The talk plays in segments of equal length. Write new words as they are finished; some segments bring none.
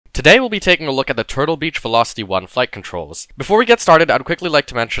Today we'll be taking a look at the Turtle Beach VelocityOne flight controls. Before we get started, I'd quickly like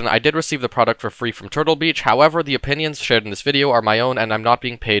to mention I did receive the product for free from Turtle Beach, however the opinions shared in this video are my own and I'm not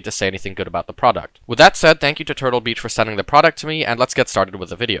being paid to say anything good about the product. With that said, thank you to Turtle Beach for sending the product to me, and let's get started with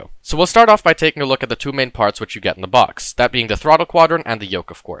the video. So we'll start off by taking a look at the two main parts which you get in the box, that being the throttle quadrant and the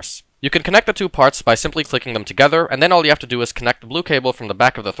yoke of course. You can connect the two parts by simply clicking them together, and then all you have to do is connect the blue cable from the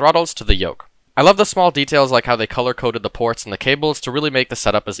back of the throttles to the yoke. I love the small details like how they color-coded the ports and the cables to really make the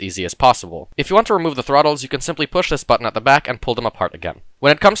setup as easy as possible. If you want to remove the throttles, you can simply push this button at the back and pull them apart again.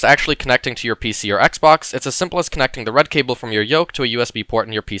 When it comes to actually connecting to your PC or Xbox, it's as simple as connecting the red cable from your yoke to a USB port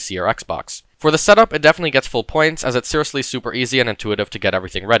in your PC or Xbox. For the setup, it definitely gets full points, as it's seriously super easy and intuitive to get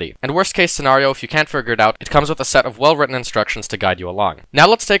everything ready. And worst case scenario, if you can't figure it out, it comes with a set of well-written instructions to guide you along. Now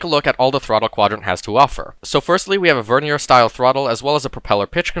let's take a look at all the throttle quadrant has to offer. So firstly, we have a vernier style throttle as well as a propeller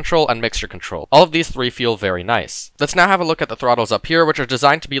pitch control and mixture control. All of these three feel very nice. Let's now have a look at the throttles up here, which are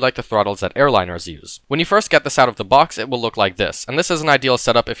designed to be like the throttles that airliners use. When you first get this out of the box, it will look like this, and this is an ideal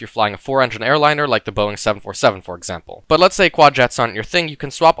setup if you're flying a 4-engine airliner like the Boeing 747 for example. But let's say quad jets aren't your thing, you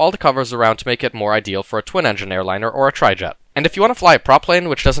can swap all the covers around to make it more ideal for a twin-engine airliner or a trijet. And if you want to fly a prop plane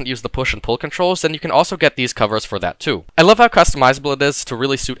which doesn't use the push and pull controls, then you can also get these covers for that too. I love how customizable it is to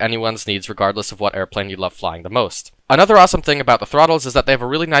really suit anyone's needs regardless of what airplane you love flying the most. Another awesome thing about the throttles is that they have a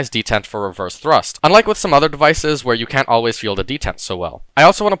really nice detent for reverse thrust, unlike with some other devices where you can't always feel the detent so well. I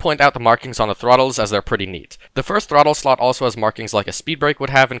also want to point out the markings on the throttles as they're pretty neat. The first throttle slot also has markings like a speed brake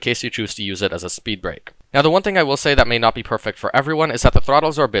would have in case you choose to use it as a speed brake. Now the one thing I will say that may not be perfect for everyone is that the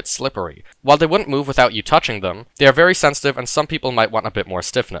throttles are a bit slippery. While they wouldn't move without you touching them, they are very sensitive and some people might want a bit more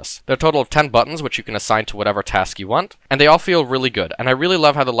stiffness. There are a total of 10 buttons which you can assign to whatever task you want, and they all feel really good, and I really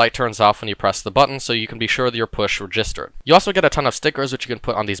love how the light turns off when you press the button so you can be sure that your push registered. You also get a ton of stickers which you can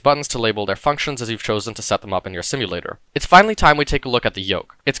put on these buttons to label their functions as you've chosen to set them up in your simulator. It's finally time we take a look at the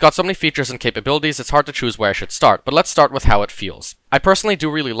yoke. It's got so many features and capabilities it's hard to choose where I should start, but let's start with how it feels. I personally do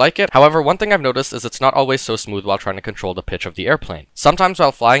really like it, however one thing I've noticed is it's not always so smooth while trying to control the pitch of the airplane. Sometimes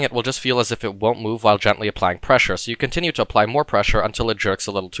while flying it will just feel as if it won't move while gently applying pressure, so you continue to apply more pressure until it jerks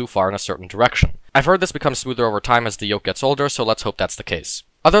a little too far in a certain direction. I've heard this becomes smoother over time as the yoke gets older, so let's hope that's the case.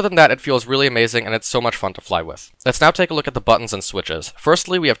 Other than that, it feels really amazing and it's so much fun to fly with. Let's now take a look at the buttons and switches.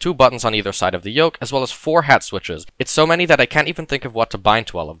 Firstly, we have 2 buttons on either side of the yoke, as well as 4 hat switches. It's so many that I can't even think of what to bind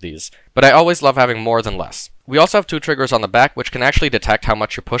to all of these, but I always love having more than less. We also have 2 triggers on the back which can actually detect how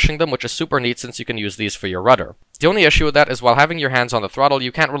much you're pushing them, which is super neat since you can use these for your rudder. The only issue with that is while having your hands on the throttle,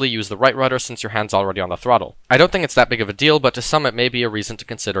 you can't really use the right rudder since your hand's already on the throttle. I don't think it's that big of a deal, but to some it may be a reason to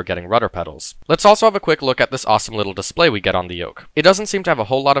consider getting rudder pedals. Let's also have a quick look at this awesome little display we get on the yoke. It doesn't seem to have a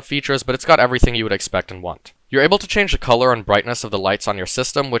whole lot of features, but it's got everything you would expect and want. You're able to change the color and brightness of the lights on your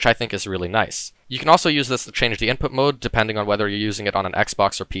system, which I think is really nice. You can also use this to change the input mode depending on whether you're using it on an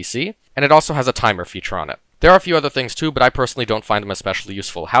Xbox or PC, and it also has a timer feature on it. There are a few other things too, but I personally don't find them especially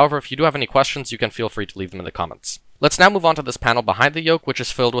useful. However, if you do have any questions, you can feel free to leave them in the comments. Let's now move on to this panel behind the yoke, which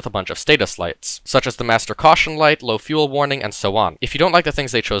is filled with a bunch of status lights, such as the master caution light, low fuel warning, and so on. If you don't like the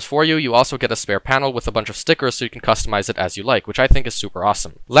things they chose for you, you also get a spare panel with a bunch of stickers so you can customize it as you like, which I think is super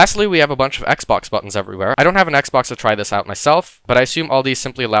awesome. Lastly, we have a bunch of Xbox buttons everywhere. I don't have an Xbox to try this out myself, but I assume all these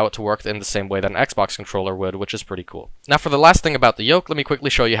simply allow it to work in the same way that an Xbox controller would, which is pretty cool. Now for the last thing about the yoke, let me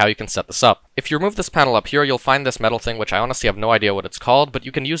quickly show you how you can set this up. If you remove this panel up here, you'll find this metal thing which I honestly have no idea what it's called, but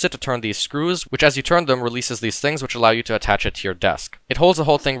you can use it to turn these screws, which as you turn them releases these things which allow you to attach it to your desk. It holds the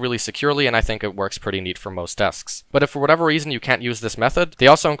whole thing really securely and I think it works pretty neat for most desks. But if for whatever reason you can't use this method, they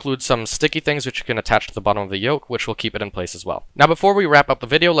also include some sticky things which you can attach to the bottom of the yoke, which will keep it in place as well. Now before we wrap up the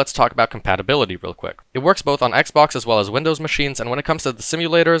video, let's talk about compatibility real quick. It works both on Xbox as well as Windows machines, and when it comes to the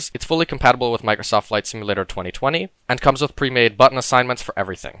simulators, it's fully compatible with Microsoft Flight Simulator 2020 and comes with pre-made button assignments for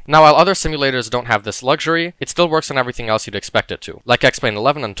everything. Now while other simulators don't have this luxury, it still works on everything else you'd expect it to, like X-Plane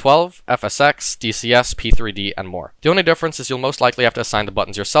 11 and 12, FSX, DCS, P3D, and more. The only difference is you'll most likely have to assign the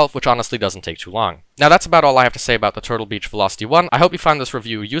buttons yourself, which honestly doesn't take too long. Now that's about all I have to say about the Turtle Beach VelocityOne. I hope you found this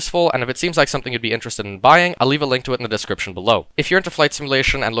review useful, and if it seems like something you'd be interested in buying, I'll leave a link to it in the description below. If you're into flight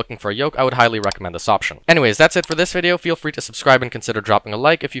simulation and looking for a yoke, I would highly recommend this option. Anyways, that's it for this video. Feel free to subscribe and consider dropping a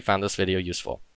like if you found this video useful.